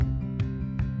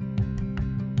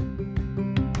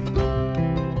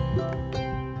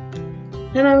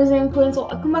Hello, Resident Queens.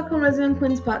 Welcome back on Resident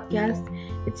Queens podcast.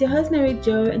 It's your host, Mary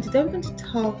Jo, and today we're going to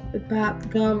talk about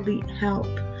godly help.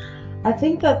 I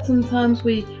think that sometimes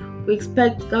we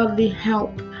expect godly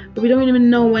help, but we don't even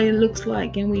know what it looks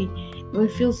like, and we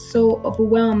feel so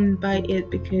overwhelmed by it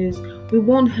because we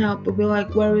want help, but we're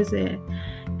like, where is it?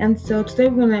 And so today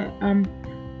we're going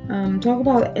to talk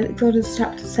about Exodus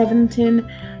chapter 17,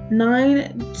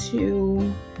 9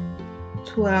 to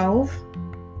 12.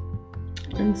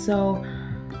 And so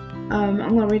I'm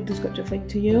going to read the scripture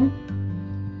to you.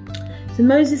 So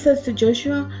Moses says to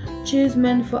Joshua, "Choose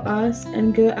men for us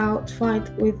and go out fight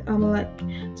with Amalek.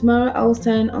 Tomorrow I will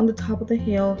stand on the top of the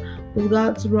hill with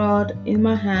God's rod in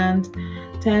my hand."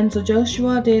 10. So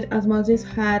Joshua did as Moses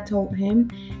had told him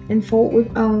and fought with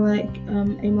Amalek.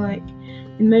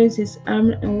 And Moses,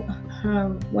 Aaron, and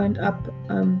Hur went up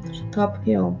the top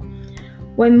hill.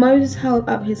 When Moses held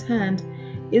up his hand,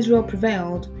 Israel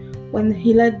prevailed. When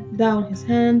he let down his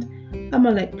hand,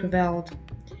 Amalek prevailed.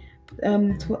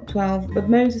 12. But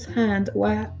Moses' hand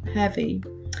was heavy,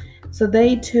 so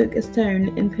they took a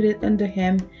stone and put it under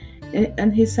him,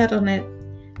 and he sat on it.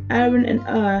 Aaron and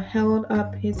Hur held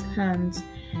up his hands,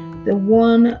 the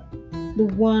one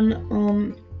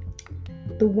on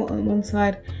one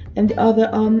side and the other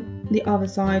on the other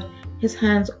side. His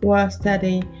hands were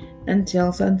steady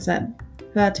until sunset.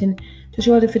 13.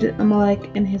 Joshua defeated Amalek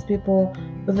and his people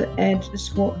with the edge of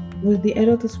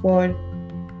the sword.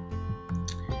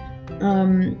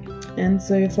 And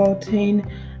so 14.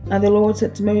 The Lord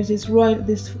said to Moses, "Write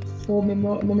this for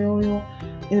memorial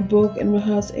in a book and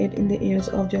rehearse it in the ears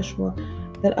of Joshua,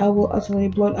 that I will utterly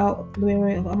blot out the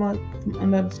memory of Amalek from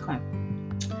under the sky."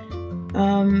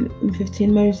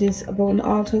 15. Moses built an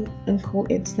altar and called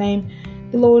its name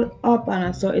the Lord our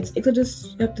banner. So it's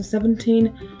Exodus chapter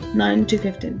 17, 9 to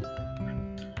 15.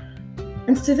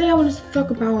 And today I want to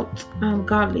talk about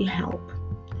godly help.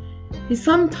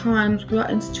 Sometimes we are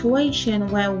in a situation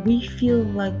where we feel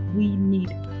like we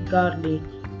need godly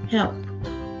help.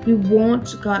 We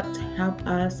want God to help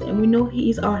us, and we know He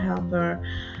is our helper,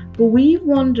 but we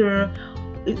wonder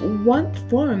what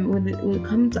form will it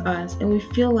come to us, and we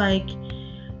feel like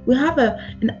we have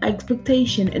an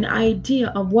expectation, an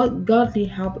idea of what godly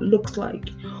help looks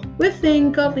like. We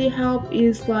think godly help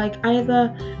is like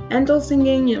either angel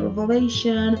singing,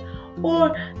 revelation,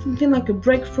 or something like a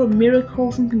breakthrough,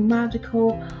 miracle, something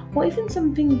magical, or even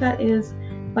something that is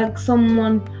like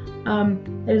someone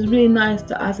that is really nice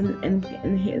to us, and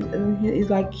he's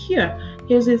like,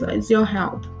 here's your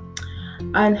help,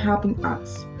 and helping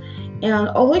us. And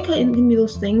although it can be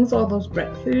those things, all those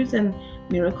breakthroughs and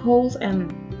miracles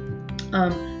and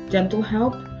gentle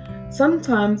help,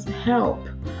 sometimes help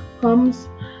comes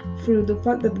through the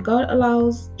fact that God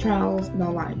allows trials in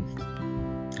our life.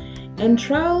 And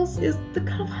trials is the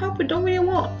kind of help we don't really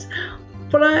want.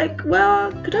 But like,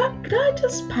 well, could I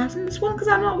just pass on this one? Because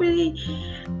I'm not really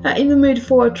in the mood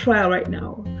for a trial right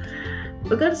now.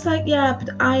 But God's like, yeah,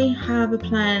 but I have a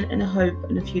plan and a hope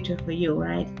and a future for you,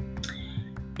 right?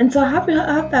 And so I have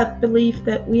that belief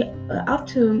that we have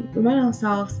to remind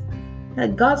ourselves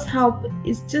that God's help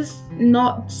is just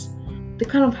not the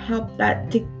kind of help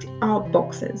that ticked our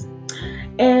boxes.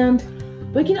 And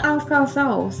we can ask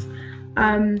ourselves,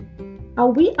 are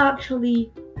we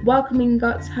actually welcoming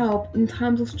God's help in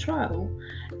times of trial?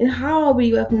 And how are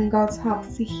we welcoming God's help?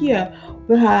 See, here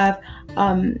we have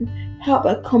help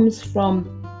that comes from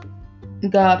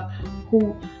God,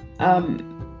 who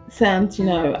sent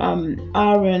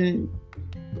Aaron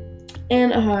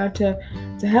and Hur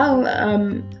to help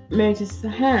Moses'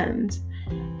 hands.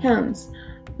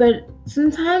 But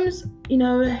sometimes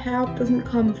help doesn't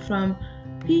come from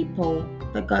people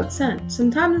that God sent.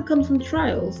 Sometimes it comes from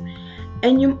trials.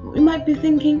 And you might be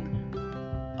thinking,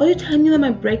 are you telling me that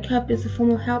my breakup is a form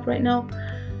of help right now?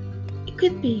 It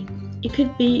could be. It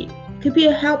could be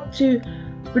a help to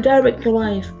redirect your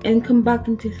life and come back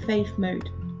into faith mode.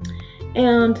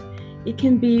 And it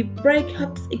can be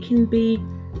breakups, it can be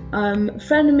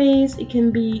frenemies, it can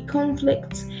be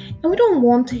conflicts. And we don't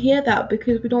want to hear that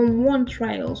because we don't want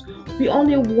trials. We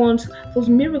only want those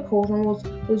miracles and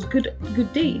those good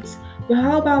deeds. But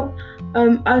how about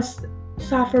us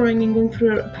suffering and going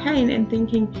through pain and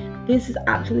thinking this is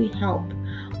actually help?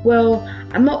 Well,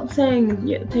 I'm not saying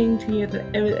to you that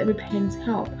every pain is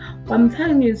help. What I'm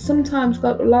telling you is sometimes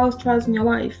God allows trials in your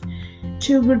life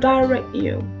to redirect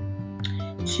you,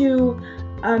 to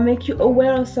make you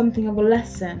aware of something, of a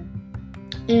lesson.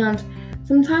 And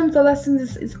sometimes the lesson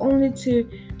is only to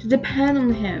depend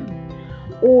on Him,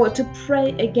 or to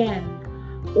pray again,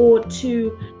 or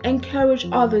to encourage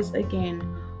others again,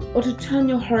 or to turn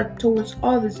your heart towards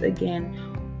others again,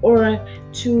 or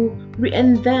to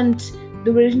reinvent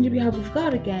the relationship we have with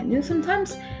God again.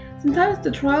 Sometimes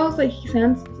the trials that He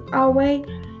sends our way,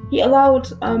 He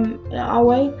allowed our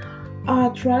way,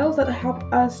 are trials that help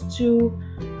us to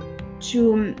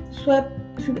sweep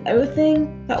through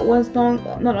everything that was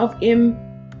not of Him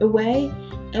away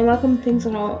and welcome things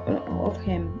that are of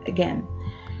Him again.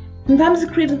 Sometimes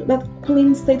it creates that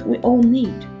clean state we all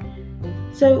need.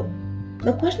 So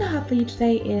the question I have for you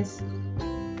today is,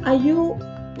 are you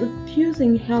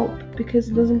refusing help because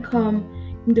it doesn't come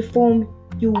in the form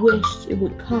you wished it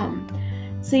would come?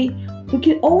 See, we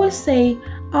can always say,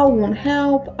 I want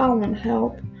help.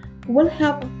 But when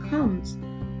help comes,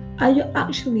 are you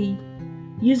actually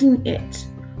using it?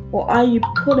 Or are you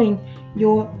putting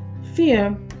your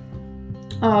fear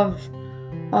of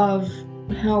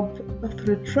help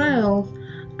through trials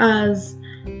as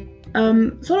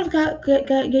sort of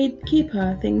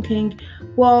gatekeeper, thinking,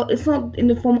 well, it's not in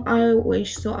the form I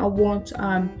wish, so I won't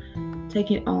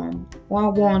take it on, or I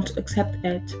won't accept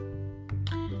it.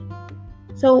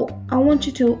 So I want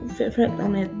you to reflect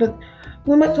on it. But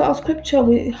going back to our scripture,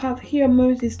 we have here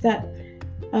Moses that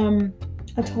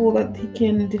are told that he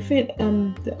can defeat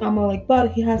the Amalek,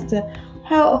 but he has to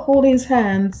hold his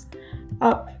hands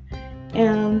up,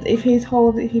 and if he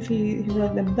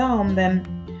let them down, then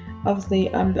obviously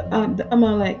the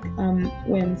Amalek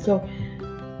wins. So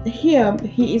here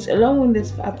he is alone in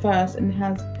this at first and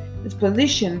has this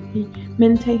position. He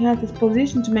has this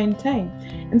position to maintain,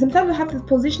 and sometimes we have this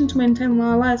position to maintain in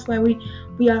our lives where we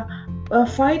are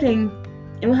fighting,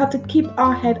 and we have to keep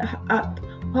our head up.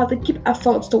 We have to keep our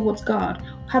thoughts towards God.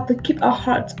 We have to keep our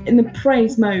hearts in the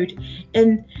praise mode,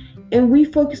 and we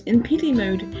focus in pity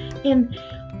mode. And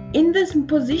in this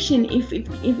position, if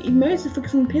Moses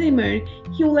focuses in pity mode,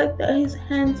 he will let his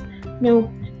hands,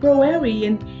 grow weary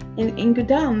and go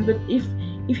down. But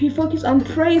if he focuses on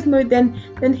praise mode, then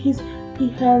he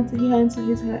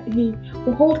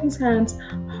will hold his hands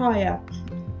higher.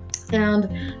 And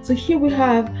so here we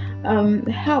have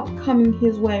help coming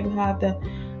his way. We have the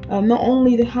not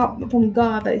only the help from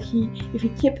God, that if he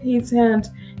keep his hand,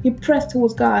 he press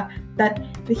towards God, that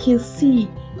he'll see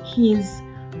his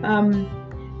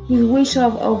wish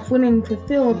of winning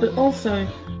fulfilled, but also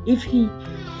if he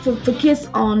focuses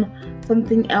on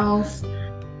something else,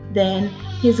 then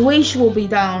his wish will be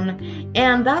down.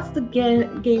 And that's the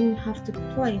game we have to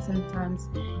play sometimes.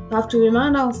 We have to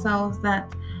remind ourselves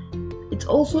that it's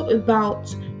also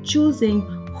about choosing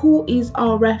who is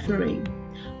our referee.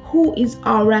 Who is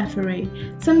our referee?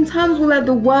 Sometimes we let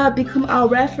the word become our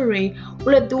referee.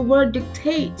 We let the word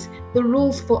dictate the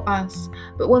rules for us.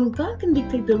 But when God can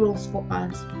dictate the rules for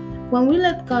us, when we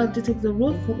let God dictate the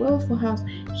rules for us,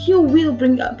 He will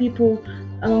bring up people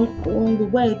along the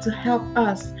way to help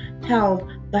us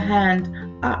hold the hand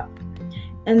up.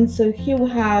 And so here we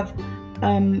have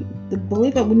the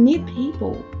belief that we need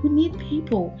people. We need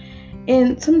people.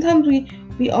 And sometimes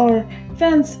we are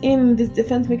fans in this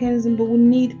defense mechanism, but we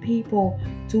need people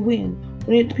to win.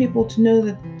 We need people to know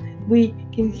that we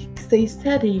can stay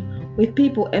steady with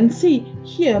people. And see,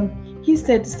 here, he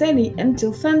said steady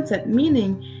until sunset,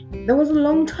 meaning there was a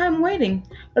long time waiting,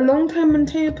 a long time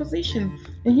maintaining a position.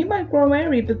 And he might grow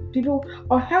weary, but people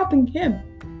are helping him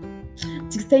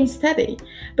to stay steady.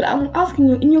 But I'm asking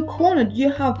you, in your corner, do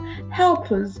you have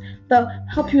helpers that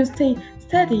help you stay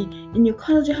steady? In your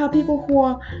corner, do you have people who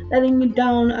are letting you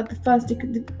down at the first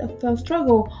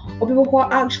struggle, or people who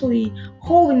are actually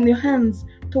holding their hands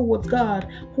towards God,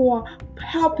 who are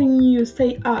helping you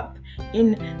stay up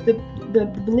in the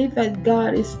belief that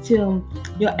God is still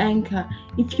your anchor?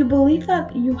 If you believe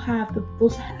that you have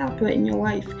those helpers in your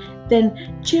life,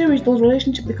 then cherish those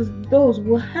relationships, because those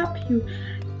will help you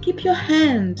keep your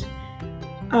hand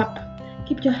up,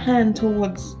 keep your hand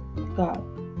towards God.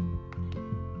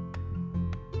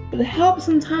 But the help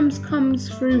sometimes comes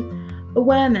through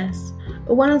awareness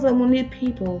that we need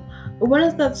people,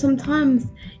 awareness that sometimes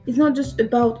it's not just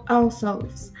about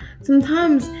ourselves.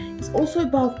 Sometimes it's also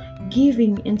about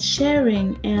giving and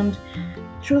sharing and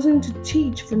choosing to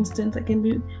teach, for instance, that can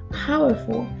be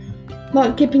powerful,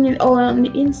 not keeping it all on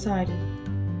the inside.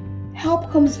 Help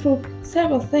comes through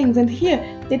several things, and here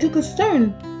they took a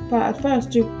stone at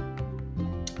first to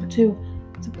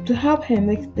help him.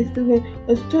 They took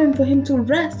a stone for him to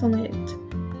rest on it.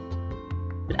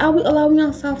 But are we allowing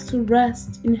ourselves to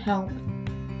rest in help?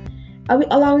 Are we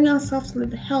allowing ourselves to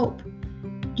let the help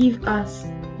give us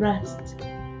rest?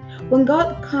 When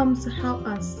God comes to help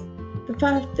us, the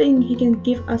first thing He can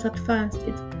give us at first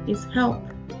is help,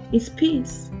 is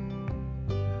peace.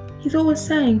 He's always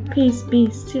saying, peace, be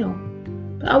still.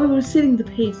 But are we receiving the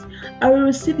peace? Are we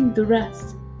receiving the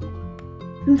rest?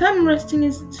 Sometimes resting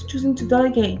is choosing to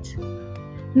delegate.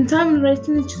 In time of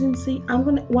resting and choosing to say, I'm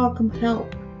going to welcome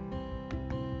help.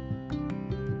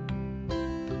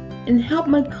 And help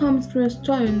might come through a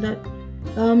storm that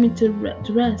allow me to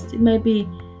rest. It might be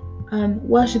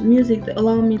worship music that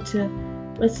allow me to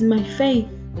rest in my faith.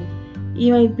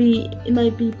 It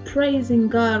might be praising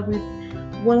God with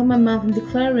word of my mouth and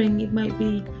declaring. It might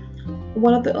be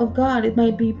word of God. It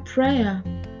might be prayer.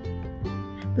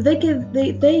 But they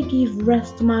give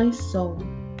rest to my soul,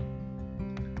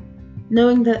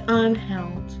 knowing that I'm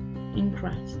held in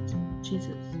Christ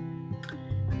Jesus.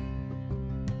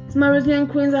 So my resilient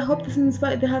queens, I hope this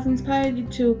has inspired you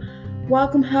to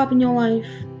welcome help in your life.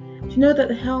 To know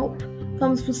that help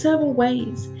comes for several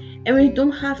ways, and we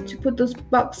don't have to put those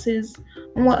boxes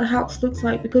on what help looks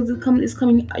like, because it's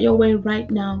coming your way right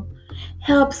now.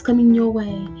 Help's coming your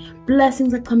way.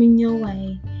 Blessings are coming your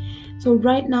way. So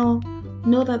right now,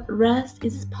 know that rest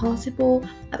is possible,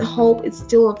 that hope is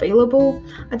still available,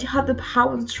 that you have the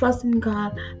power to trust in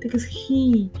God, because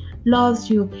He loves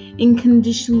you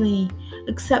unconditionally,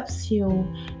 accepts you,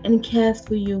 and cares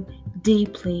for you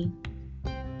deeply.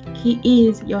 He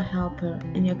is your helper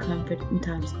and your comfort in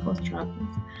times of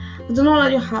troubles. So do not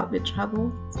let your heart be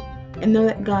troubled, and know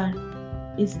that God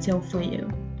is still for you.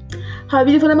 Have a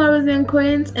beautiful day, my Resilient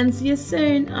Queens, and see you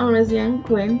soon on Resilient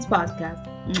Queens podcast.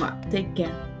 Mwah. Take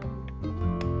care.